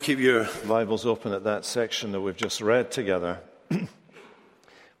Keep your Bibles open at that section that we've just read together.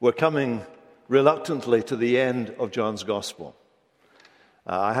 We're coming reluctantly to the end of John's Gospel.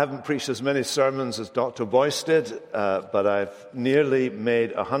 I haven't preached as many sermons as Dr. Boyce did, but I've nearly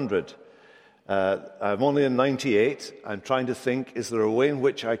made 100. I'm only in 98. I'm trying to think, is there a way in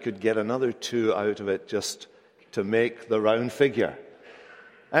which I could get another 2 out of it just to make the round figure?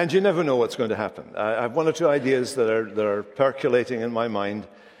 And you never know what's going to happen. I have 1 or 2 ideas that are percolating in my mind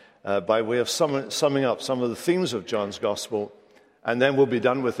by way of summing up some of the themes of John's Gospel, and then we'll be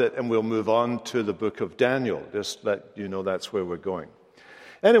done with it and we'll move on to the book of Daniel. Just let you know that's where we're going.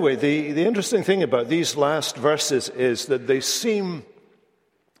 Anyway, the interesting thing about these last verses is that they seem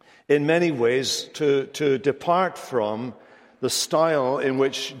in many ways to depart from the style in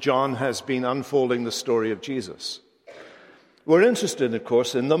which John has been unfolding the story of Jesus. We're interested, of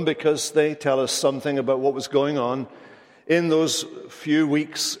course, in them because they tell us something about what was going on in those few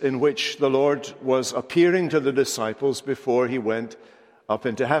weeks in which the Lord was appearing to the disciples before he went up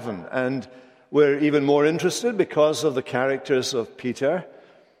into heaven. And we're even more interested because of the characters of Peter.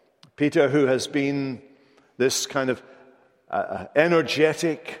 Peter, who has been this kind of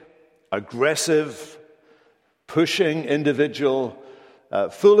energetic, aggressive, pushing individual,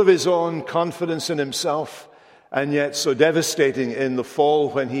 full of his own confidence in himself, and yet so devastating in the fall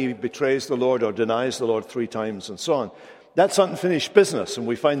when he betrays the Lord or denies the Lord 3 times and so on. That's unfinished business, and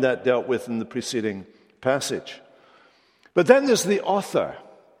we find that dealt with in the preceding passage. But then there's the author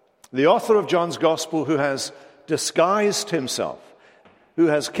of John's Gospel, who has disguised himself, who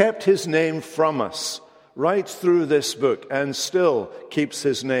has kept his name from us right through this book and still keeps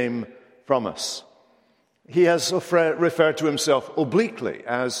his name from us. He has referred to himself obliquely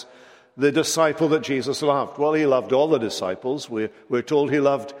as the disciple that Jesus loved. Well, he loved all the disciples. We're told he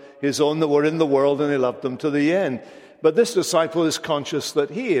loved his own that were in the world, and he loved them to the end. But this disciple is conscious that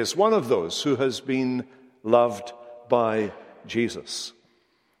he is one of those who has been loved by Jesus.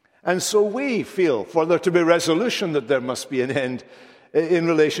 And so we feel for there to be resolution that there must be an end in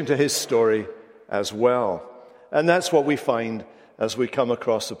relation to his story as well. And that's what we find as we come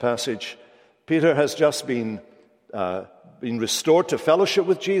across the passage. Peter has just been restored to fellowship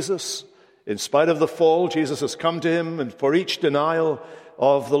with Jesus. In spite of the fall, Jesus has come to him, and for each denial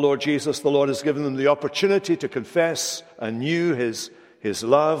of the Lord Jesus, the Lord has given them the opportunity to confess anew his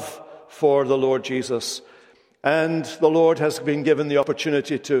love for the Lord Jesus. And the Lord has been given the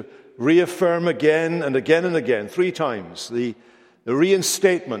opportunity to reaffirm again and again and again, 3 times, the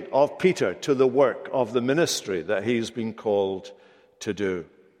reinstatement of Peter to the work of the ministry that he's been called to do.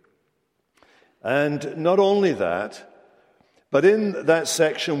 And not only that, but in that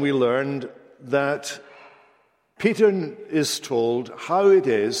section we learned that Peter is told how it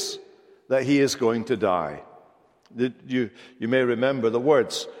is that he is going to die. You may remember the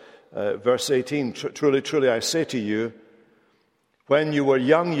words, verse 18, "Truly, truly, I say to you, when you were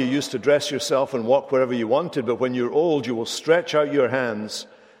young, you used to dress yourself and walk wherever you wanted, but when you're old, you will stretch out your hands,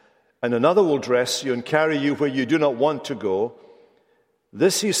 and another will dress you and carry you where you do not want to go.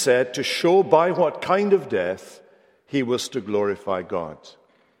 This he said to show by what kind of death he was to glorify God."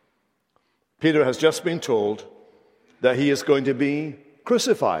 Peter has just been told that he is going to be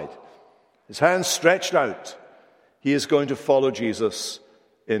crucified, his hands stretched out. He is going to follow Jesus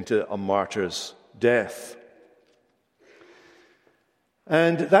into a martyr's death.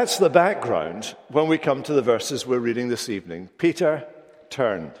 And that's the background when we come to the verses we're reading this evening. Peter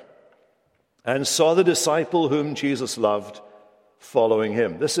turned and saw the disciple whom Jesus loved following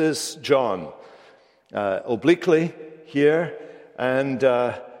him. This is John, obliquely here, and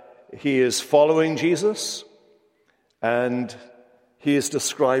he is following Jesus, and he is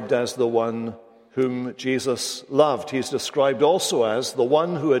described as the one whom Jesus loved. He's described also as the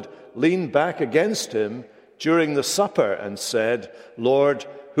one who had leaned back against him during the supper and said, "Lord,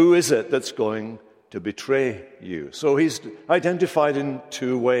 who is it that's going to betray you?" So he's identified in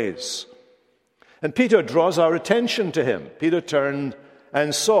 2 ways. And Peter draws our attention to him. Peter turned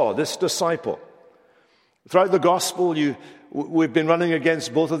and saw this disciple. Throughout the gospel, we've been running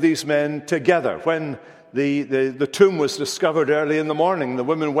against both of these men together. When the tomb was discovered early in the morning, the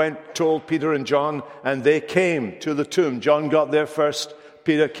women went, told Peter and John, and they came to the tomb. John got there first.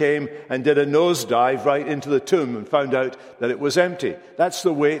 Peter came and did a nosedive right into the tomb and found out that it was empty. That's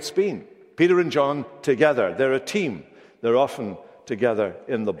the way it's been. Peter and John together. They're a team. They're often together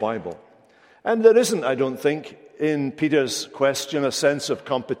in the Bible. And there isn't, I don't think, in Peter's question a sense of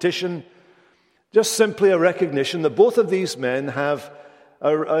competition, just simply a recognition that both of these men have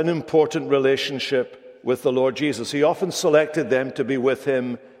an important relationship with the Lord Jesus. He often selected them to be with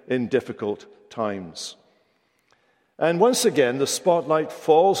him in difficult times. And once again, the spotlight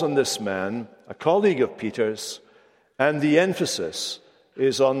falls on this man, a colleague of Peter's, and the emphasis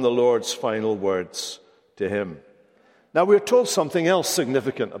is on the Lord's final words to him. Now, we're told something else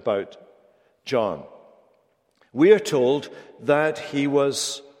significant about John. We are told that he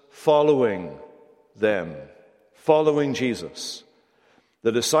was following them, following Jesus.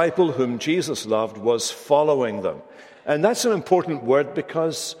 The disciple whom Jesus loved was following them. And that's an important word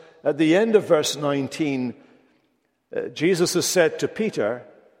because at the end of verse 19, Jesus has said to Peter,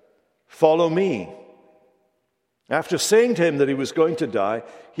 "Follow me." After saying to him that he was going to die,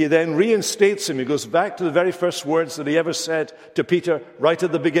 he then reinstates him. He goes back to the very first words that he ever said to Peter right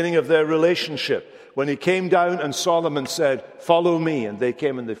at the beginning of their relationship, when he came down and saw them and said, "Follow me," and they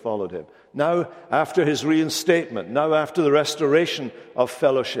came and they followed him. Now, after his reinstatement, now after the restoration of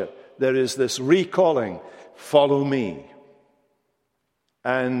fellowship, there is this recalling, "Follow me."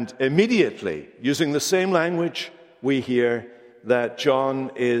 And immediately, using the same language, we hear that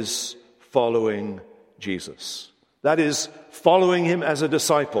John is following Jesus. That is, following him as a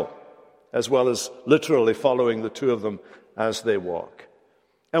disciple, as well as literally following the two of them as they walk.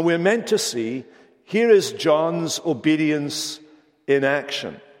 And we're meant to see, here is John's obedience in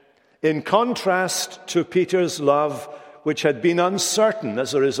action. In contrast to Peter's love, which had been uncertain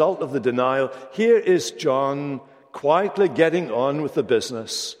as a result of the denial, here is John quietly getting on with the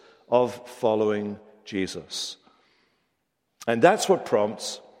business of following Jesus. And that's what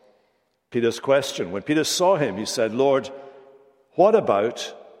prompts Peter's question. When Peter saw him, he said, "Lord, what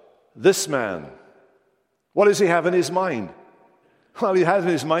about this man? What does he have in his mind?" Well, he has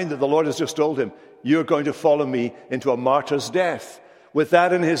in his mind that the Lord has just told him, "You're going to follow me into a martyr's death." With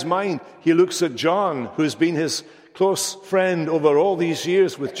that in his mind, he looks at John, who's been his close friend over all these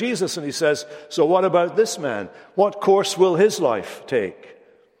years with Jesus, and he says, "So what about this man? What course will his life take?"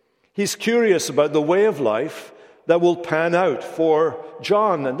 He's curious about the way of life that will pan out for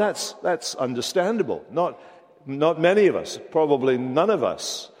John, and that's understandable. Not many of us, probably none of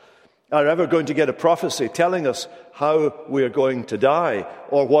us, are ever going to get a prophecy telling us how we are going to die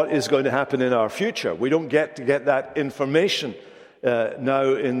or what is going to happen in our future. We don't get to get that information now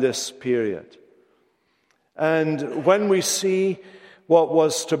in this period. And when we see what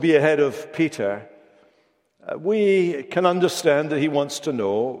was to be ahead of Peter, we can understand that he wants to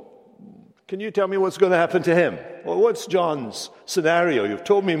know, "Can you tell me what's going to happen to him? Well, what's John's scenario? You've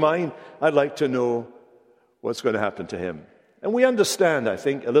told me mine. I'd like to know what's going to happen to him." And we understand, I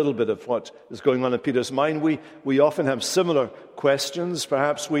think, a little bit of what is going on in Peter's mind. We often have similar questions.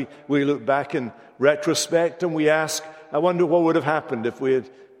 Perhaps we look back in retrospect and we ask, "I wonder what would have happened if we had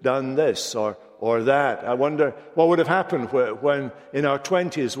done this or that. I wonder what would have happened when in our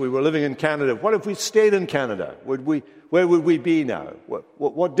 20s we were living in Canada. What if we stayed in Canada? Where would we be now?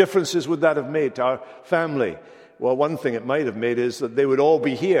 What differences would that have made to our family?" Well, one thing it might have made is that they would all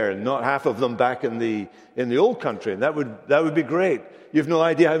be here and not half of them back in the old country. And that would be great. You've no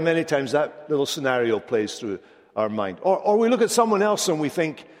idea how many times that little scenario plays through our mind. Or we look at someone else and we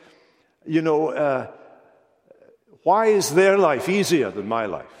think, why is their life easier than my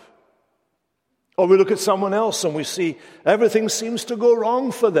life? Or we look at someone else and we see everything seems to go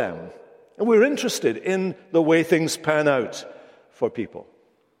wrong for them. And we're interested in the way things pan out for people.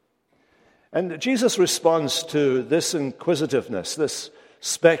 And Jesus responds to this inquisitiveness, this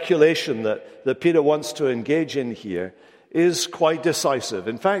speculation that Peter wants to engage in here, is quite decisive.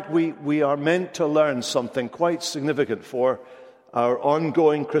 In fact, we are meant to learn something quite significant for our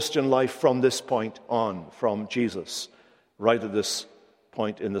ongoing Christian life from this point on, from Jesus, right at this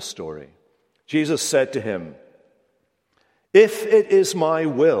point in the story. Jesus said to him, "If it is my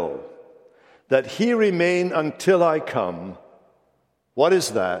will that he remain until I come, what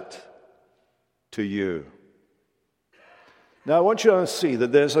is that to you?" Now, I want you to see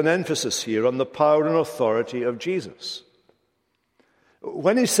that there's an emphasis here on the power and authority of Jesus.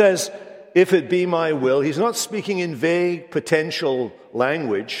 When he says, "If it be my will," he's not speaking in vague potential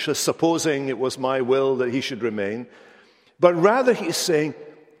language, supposing it was my will that he should remain, but rather he's saying,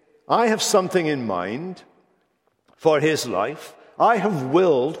 I have something in mind for his life. I have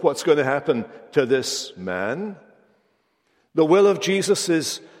willed what's going to happen to this man. The will of Jesus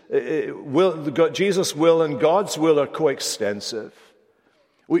is Jesus' will and God's will are coextensive.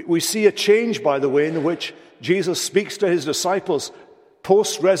 We see a change, by the way, in which Jesus speaks to his disciples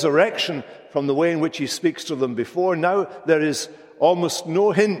post-resurrection from the way in which he speaks to them before. Now there is almost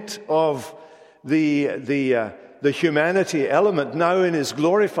no hint of the humanity element. Now in his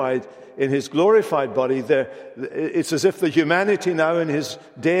glorified body, it's as if the humanity now and his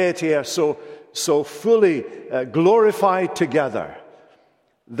deity are so fully glorified together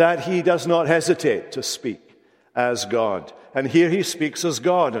that he does not hesitate to speak. as God. And here he speaks as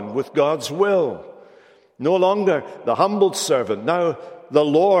God and with God's will. No longer the humbled servant, now the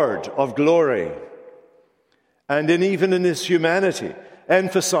Lord of glory. And even in his humanity,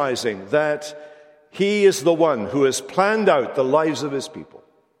 emphasizing that he is the one who has planned out the lives of his people.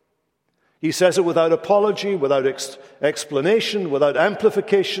 He says it without apology, without explanation, without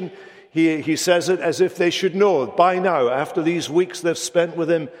amplification. He says it as if they should know by now, after these weeks they've spent with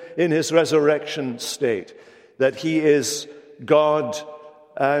him in his resurrection state, that he is God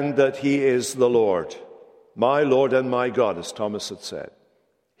and that he is the Lord. My Lord and my God, as Thomas had said.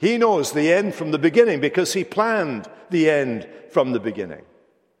 He knows the end from the beginning because he planned the end from the beginning.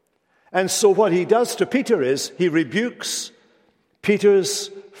 And so what he does to Peter is he rebukes Peter's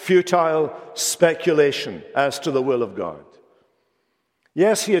futile speculation as to the will of God.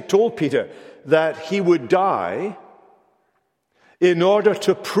 Yes, he had told Peter that he would die in order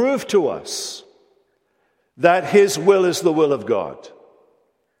to prove to us that his will is the will of God.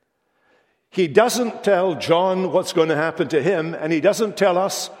 He doesn't tell John what's going to happen to him, and he doesn't tell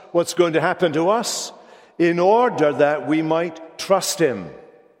us what's going to happen to us in order that we might trust him.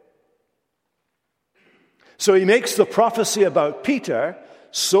 So he makes the prophecy about Peter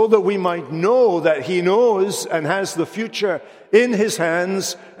so that we might know that he knows and has the future in his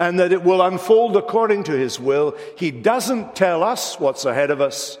hands and that it will unfold according to his will. He doesn't tell us what's ahead of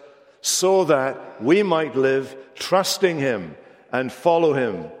us so that we might live trusting him and follow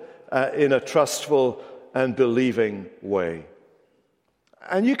him in a trustful and believing way.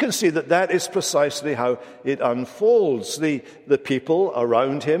 And you can see that that is precisely how it unfolds. The people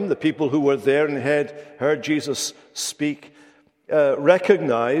around him, the people who were there and had heard Jesus speak,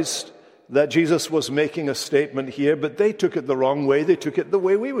 recognized that Jesus was making a statement here, but they took it the wrong way. They took it the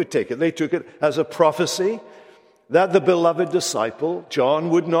way we would take it. They took it as a prophecy that the beloved disciple, John,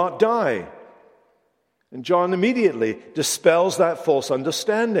 would not die. And John immediately dispels that false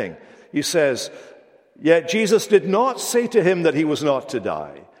understanding. He says, yet Jesus did not say to him that he was not to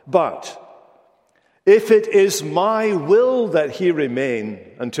die, but if it is my will that he remain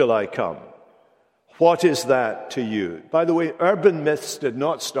until I come, what is that to you? By the way, urban myths did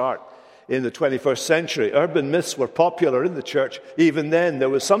not start in the 21st century. Urban myths were popular in the church. Even then, there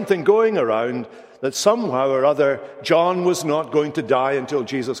was something going around that somehow or other, John was not going to die until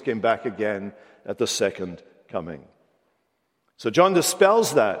Jesus came back again at the second coming. So John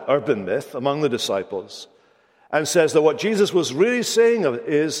dispels that urban myth among the disciples and says that what Jesus was really saying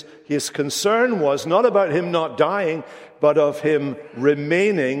is his concern was not about him not dying, but of him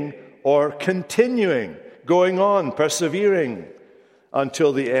remaining or continuing, going on, persevering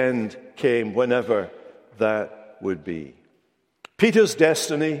until the end came, whenever that would be. Peter's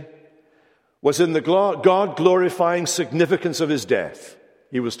destiny was in the God-glorifying significance of his death.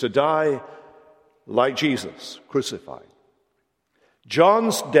 He was to die like Jesus, crucified.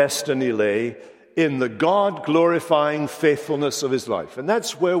 John's destiny lay in the God-glorifying faithfulness of his life. And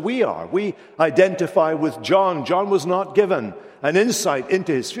that's where we are. We identify with John. John was not given an insight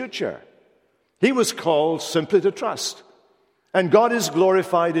into his future. He was called simply to trust. And God is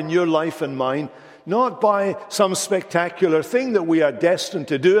glorified in your life and mine, not by some spectacular thing that we are destined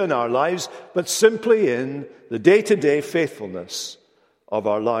to do in our lives, but simply in the day-to-day faithfulness of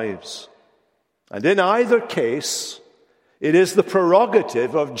our lives. And in either case, it is the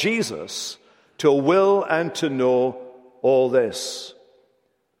prerogative of Jesus to will and to know all this.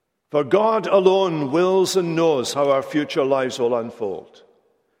 For God alone wills and knows how our future lives will unfold.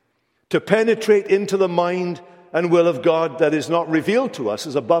 To penetrate into the mind and will of God that is not revealed to us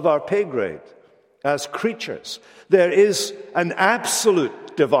is above our pay grade. As creatures, there is an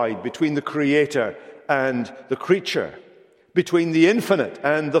absolute divide between the Creator and the creature, between the infinite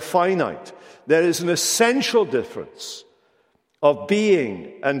and the finite. There is an essential difference of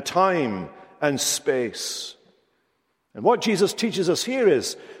being and time and space. And what Jesus teaches us here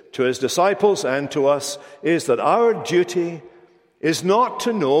is, to his disciples and to us, is that our duty is not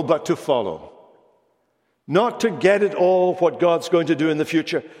to know but to follow. Not to get it all what God's going to do in the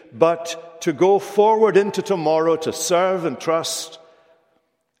future, but to go forward into tomorrow to serve and trust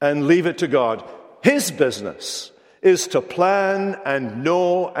and leave it to God. His business is to plan and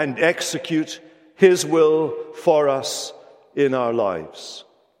know and execute his will for us in our lives.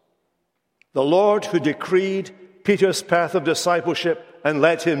 The Lord who decreed Peter's path of discipleship and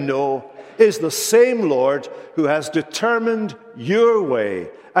let him know is the same Lord who has determined your way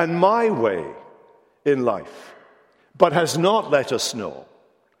and my way in life, but has not let us know,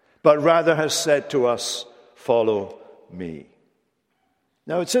 but rather has said to us, follow me.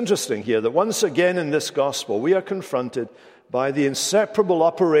 Now it's interesting here that once again in this gospel we are confronted by the inseparable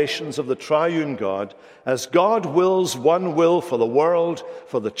operations of the triune God, as God wills one will for the world,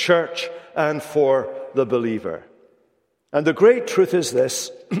 for the church, and for the believer. And the great truth is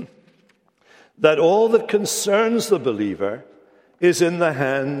this, that all that concerns the believer is in the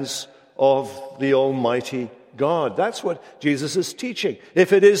hands of the Almighty God. That's what Jesus is teaching.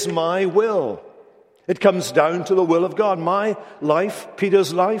 If it is my will, it comes down to the will of God. My life,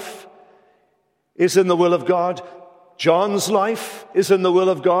 Peter's life, is in the will of God. John's life is in the will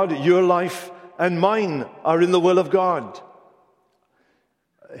of God. Your life and mine are in the will of God.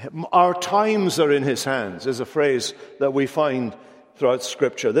 Our times are in his hands is a phrase that we find throughout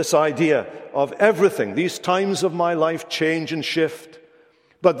Scripture. This idea of everything. These times of my life change and shift,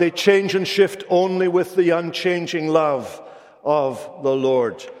 but they change and shift only with the unchanging love of the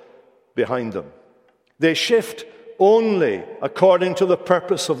Lord behind them. They shift only according to the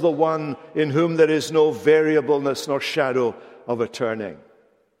purpose of the one in whom there is no variableness nor shadow of a turning.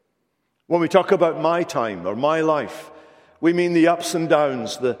 When we talk about my time or my life, we mean the ups and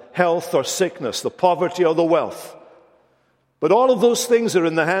downs, the health or sickness, the poverty or the wealth. But all of those things are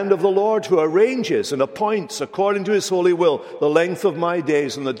in the hand of the Lord, who arranges and appoints according to his holy will the length of my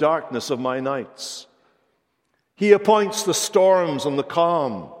days and the darkness of my nights. He appoints the storms and the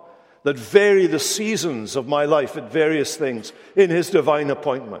calm that vary the seasons of my life at various things in his divine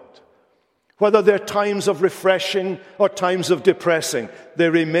appointment. Whether they're times of refreshing or times of depressing, they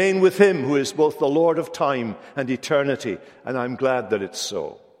remain with him who is both the Lord of time and eternity, and I'm glad that it's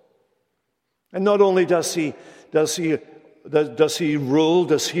so. And not only does he rule,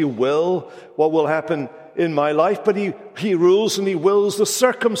 does he will what will happen in my life, but he rules and he wills the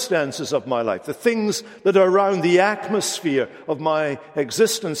circumstances of my life, the things that are around the atmosphere of my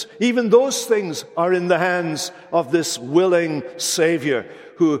existence. Even those things are in the hands of this willing Savior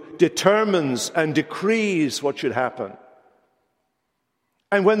who determines and decrees what should happen.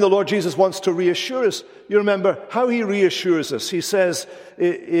 And when the Lord Jesus wants to reassure us, you remember how he reassures us. He says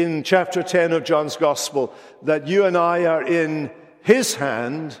in chapter 10 of John's Gospel that you and I are in his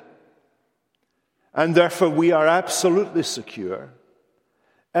hand, and therefore we are absolutely secure.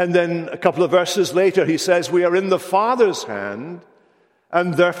 And then a couple of verses later he says we are in the Father's hand,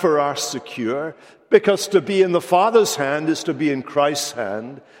 and therefore are secure, because to be in the Father's hand is to be in Christ's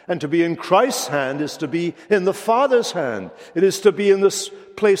hand, and to be in Christ's hand is to be in the Father's hand. It is to be in this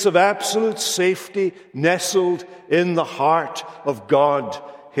place of absolute safety, nestled in the heart of God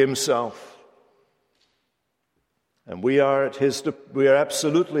himself. And we are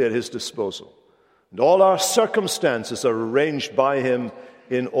absolutely at his disposal. And all our circumstances are arranged by him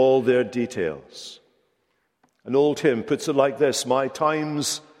in all their details. An old hymn puts it like this: my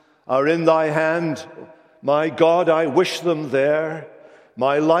times are in thy hand, my God, I wish them there.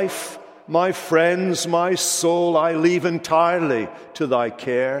 My life, my friends, my soul, I leave entirely to thy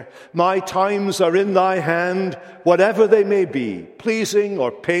care. My times are in thy hand, whatever they may be, pleasing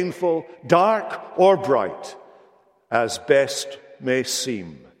or painful, dark or bright, as best may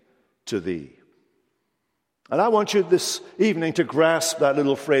seem to thee. And I want you this evening to grasp that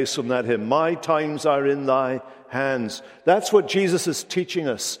little phrase from that hymn, my times are in thy hands. That's what Jesus is teaching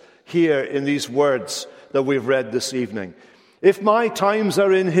us here in these words that we've read this evening. If my times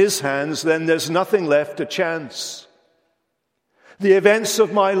are in his hands, then there's nothing left to chance. The events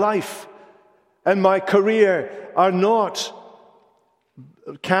of my life and my career are not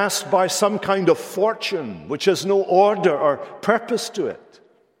cast by some kind of fortune which has no order or purpose to it.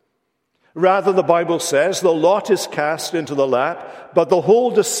 Rather, the Bible says, the lot is cast into the lap, but the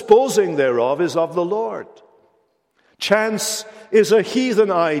whole disposing thereof is of the Lord. Chance is a heathen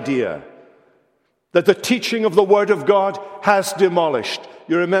idea that the teaching of the Word of God has demolished.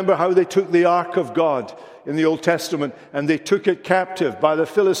 You remember how they took the Ark of God in the Old Testament, and they took it captive by the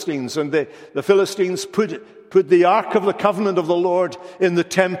Philistines, and the Philistines put the Ark of the Covenant of the Lord in the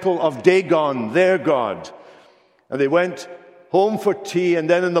temple of Dagon, their god. And they went home for tea, and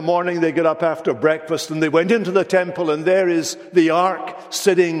then in the morning they got up after breakfast and they went into the temple, and there is the ark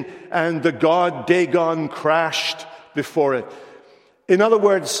sitting, and the god Dagon crashed before it. In other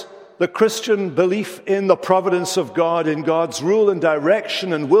words, the Christian belief in the providence of God, in God's rule and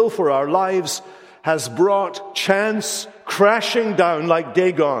direction and will for our lives, has brought chance crashing down like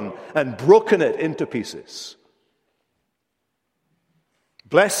Dagon and broken it into pieces.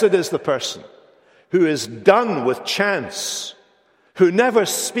 Blessed is the person who is done with chance, who never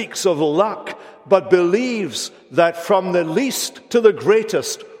speaks of luck, but believes that from the least to the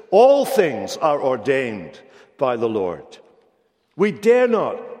greatest, all things are ordained by the Lord. We dare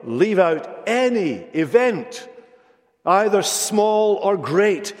not leave out any event, either small or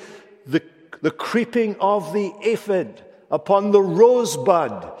great. The creeping of the aphid upon the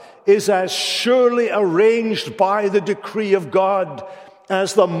rosebud is as surely arranged by the decree of God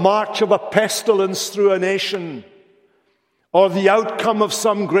as the march of a pestilence through a nation, or the outcome of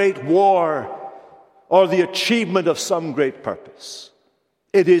some great war, or the achievement of some great purpose.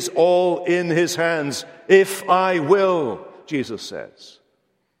 It is all in his hands, if I will, Jesus says.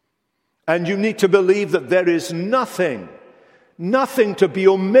 And you need to believe that there is nothing to be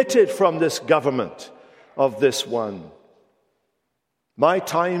omitted from this government of this one. My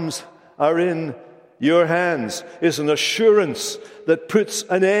times are in your hands is an assurance that puts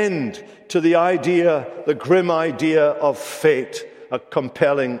an end to the grim idea of fate,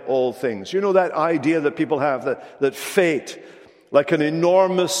 compelling all things. You know that idea that people have, that fate, like an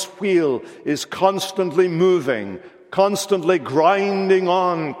enormous wheel, is constantly moving, constantly grinding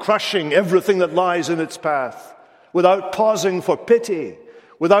on, crushing everything that lies in its path, without pausing for pity,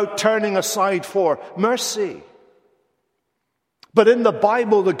 without turning aside for mercy. But in the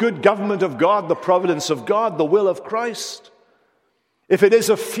Bible, the good government of God, the providence of God, the will of Christ, if it is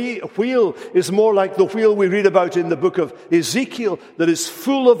a wheel, is more like the wheel we read about in the book of Ezekiel, that is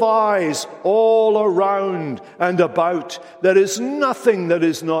full of eyes all around and about. There is nothing that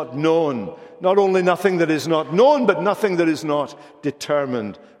is not known. Not only nothing that is not known, but nothing that is not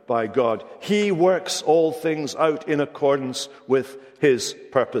determined by God. He works all things out in accordance with his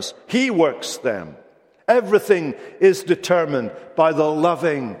purpose. He works them. Everything is determined by the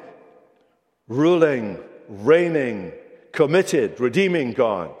loving, ruling, reigning, committed, redeeming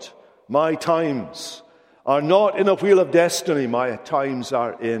God. My times are not in a wheel of destiny. My times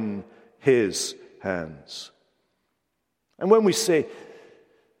are in his hands. And when we say,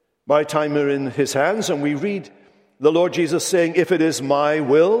 my time are in his hands, and we read the Lord Jesus saying, if it is my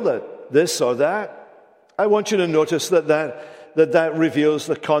will that this or that, I want you to notice that reveals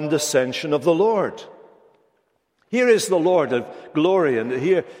the condescension of the Lord. Here is the Lord of glory, and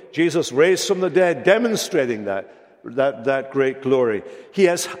here Jesus raised from the dead, demonstrating that great glory. He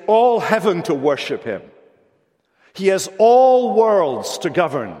has all heaven to worship him. He has all worlds to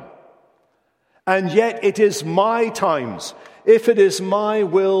govern. And yet it is my times, if it is my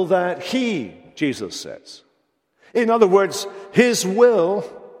will that he, Jesus says. In other words, his will,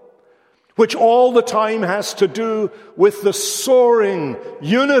 which all the time has to do with the soaring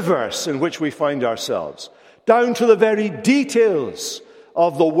universe in which we find ourselves, down to the very details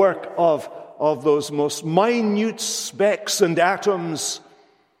of the work of those most minute specks and atoms.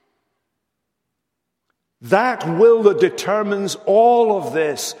 That will that determines all of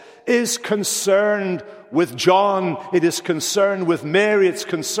this is concerned with John. It is concerned with Mary. It's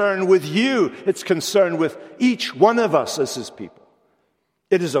concerned with you. It's concerned with each one of us as his people.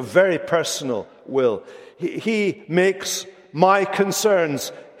 It is a very personal will. He makes my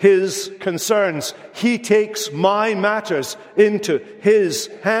concerns his concerns. He takes my matters into his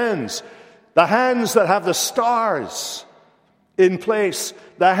hands. The hands that have the stars in place.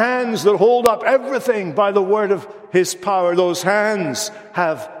 The hands that hold up everything by the word of his power. Those hands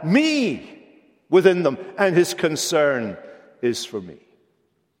have me within them, and his concern is for me.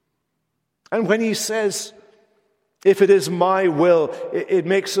 And when he says, if it is my will, it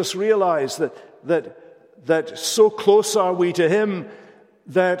makes us realize that so close are we to him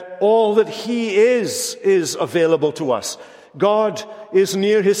that all that he is available to us. God is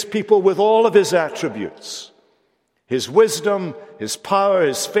near his people with all of his attributes. His wisdom, his power,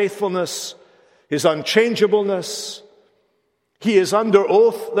 his faithfulness, his unchangeableness. He is under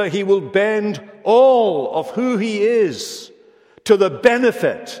oath that he will bend all of who he is to the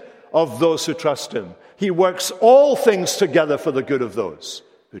benefit of those who trust him. He works all things together for the good of those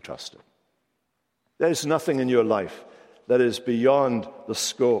who trust him. There's nothing in your life that is beyond the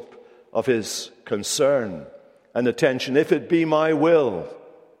scope of his concern and attention. If it be my will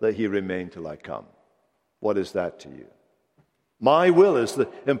that he remain till I come. What is that to you? My will is the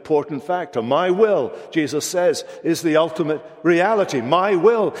important factor. My will, Jesus says, is the ultimate reality. My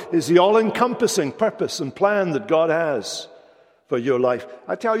will is the all-encompassing purpose and plan that God has for your life.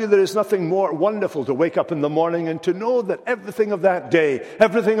 I tell you, there is nothing more wonderful to wake up in the morning and to know that everything of that day,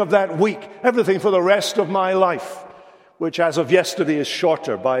 everything of that week, everything for the rest of my life, which as of yesterday is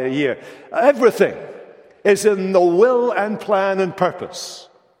shorter by a year, everything is in the will and plan and purpose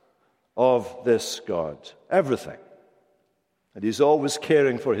of this God. Everything. And he's always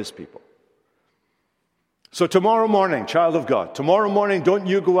caring for his people. So tomorrow morning, child of God, tomorrow morning, don't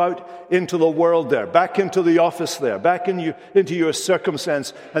you go out into the world there, back into the office there, back into your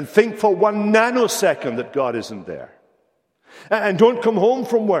circumstance, and think for 1 nanosecond that God isn't there. And don't come home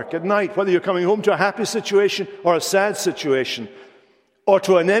from work at night, whether you're coming home to a happy situation or a sad situation, or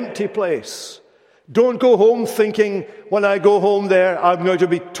to an empty place. Don't go home thinking, when I go home there, I'm going to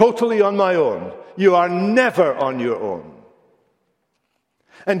be totally on my own. You are never on your own.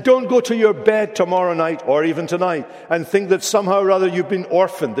 And don't go to your bed tomorrow night or even tonight and think that somehow or other you've been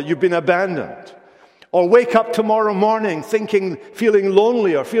orphaned, that you've been abandoned. Or wake up tomorrow morning feeling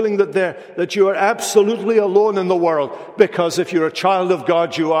lonely or feeling that you are absolutely alone in the world. Because if you're a child of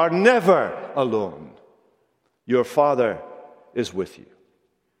God, you are never alone. Your Father is with you.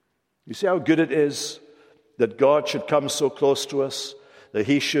 You see how good it is that God should come so close to us, that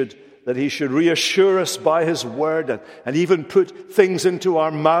He should reassure us by His word and even put things into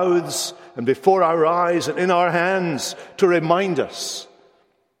our mouths and before our eyes and in our hands to remind us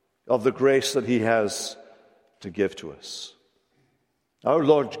of the grace that He has to give to us. Our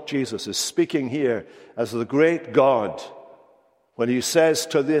Lord Jesus is speaking here as the great God when He says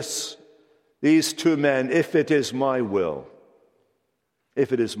to these two men, if it is my will,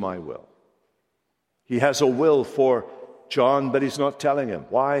 if it is my will. He has a will for John, but He's not telling him.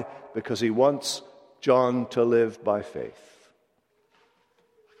 Why? Because He wants John to live by faith.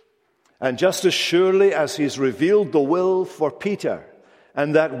 And just as surely as He's revealed the will for Peter,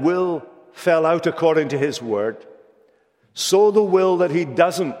 and that will fell out according to His word, so the will that He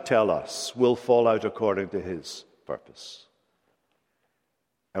doesn't tell us will fall out according to His purpose.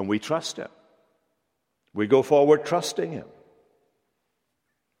 And we trust Him. We go forward trusting Him.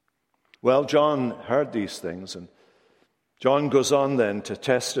 Well, John heard these things, and John goes on then to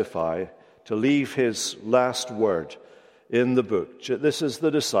testify, to leave his last word in the book. This is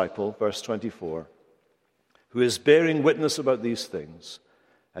the disciple, verse 24, who is bearing witness about these things,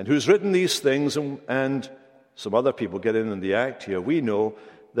 and who's written these things, and some other people get in the act here. We know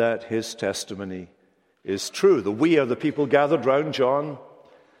that his testimony is true. The we are the people gathered round John,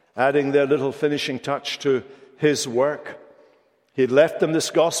 adding their little finishing touch to his work. He had left them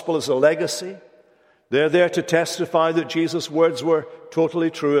this gospel as a legacy. They're there to testify that Jesus' words were totally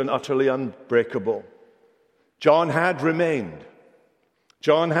true and utterly unbreakable. John had remained.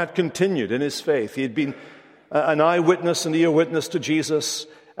 John had continued in his faith. He had been an eyewitness and ear witness to Jesus,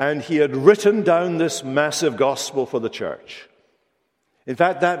 and he had written down this massive gospel for the church. In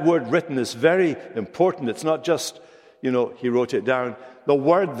fact, that word written is very important. It's not just, he wrote it down. The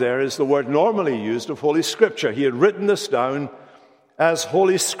word there is the word normally used of Holy Scripture. He had written this down as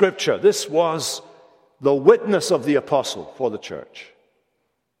Holy Scripture. This was the witness of the apostle for the church.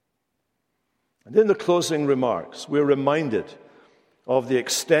 And in the closing remarks, we're reminded of the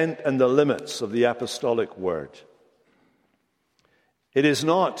extent and the limits of the apostolic word. It is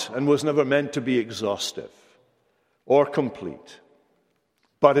not and was never meant to be exhaustive or complete,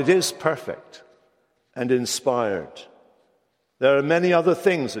 but it is perfect and inspired. There are many other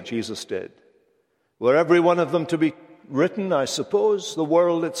things that Jesus did. Were every one of them to be written, I suppose the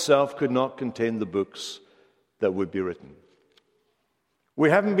world itself could not contain the books that would be written. We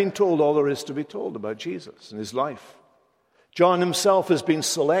haven't been told all there is to be told about Jesus and His life. John himself has been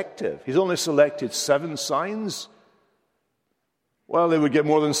selective. He's only selected 7 signs. Well, they would get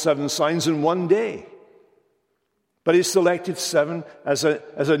more than 7 signs in one day. But he's selected 7 as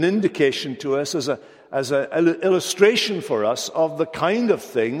an indication to us, as an illustration for us of the kind of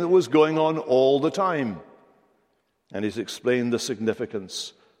thing that was going on all the time. And he's explained the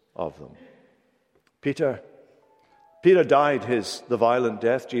significance of them. Peter died the violent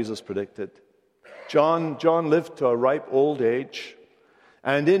death Jesus predicted. John lived to a ripe old age.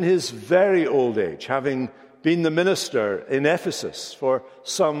 And in his very old age, having been the minister in Ephesus for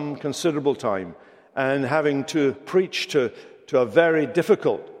some considerable time, and having to preach to a very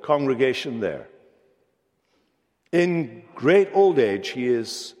difficult congregation there, in great old age he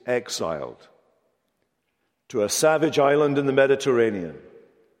is exiled to a savage island in the Mediterranean.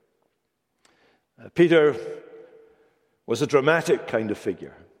 Peter was a dramatic kind of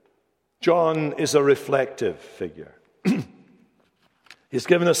figure. John is a reflective figure. He's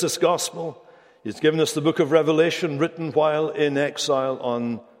given us this gospel. He's given us the book of Revelation written while in exile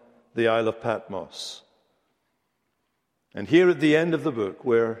on the Isle of Patmos. And here at the end of the book,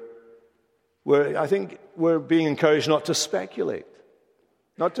 where I think we're being encouraged not to speculate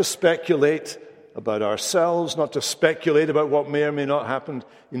about ourselves, not to speculate about what may or may not happen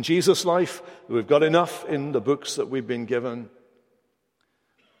in Jesus' life. We've got enough in the books that we've been given.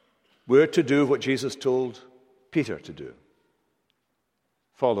 We're to do what Jesus told Peter to do.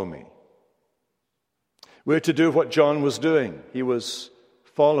 Follow me. We're to do what John was doing. He was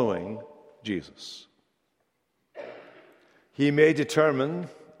following Jesus. He may determine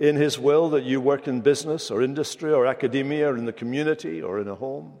in His will that you work in business or industry or academia or in the community or in a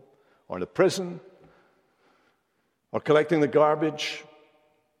home or in a prison or collecting the garbage.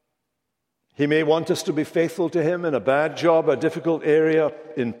 He may want us to be faithful to him in a bad job, a difficult area,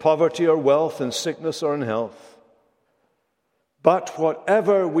 in poverty or wealth, in sickness or in health. But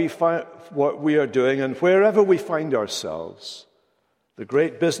whatever what we are doing and wherever we find ourselves, the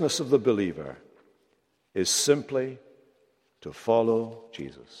great business of the believer is simply to follow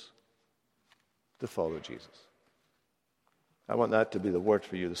Jesus. To follow Jesus. I want that to be the word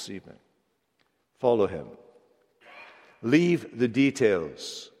for you this evening. Follow him. Leave the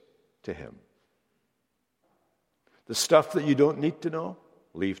details to him. The stuff that you don't need to know,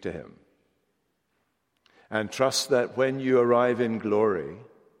 leave to him. And trust that when you arrive in glory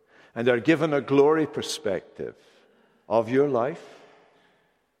and are given a glory perspective of your life,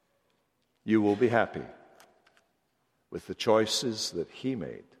 you will be happy with the choices that he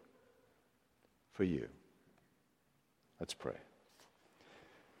made for you. Let's pray.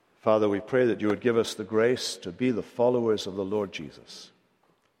 Father, we pray that you would give us the grace to be the followers of the Lord Jesus.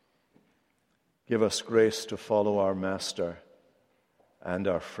 Give us grace to follow our Master and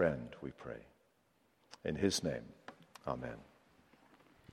our friend, we pray. In his name, amen.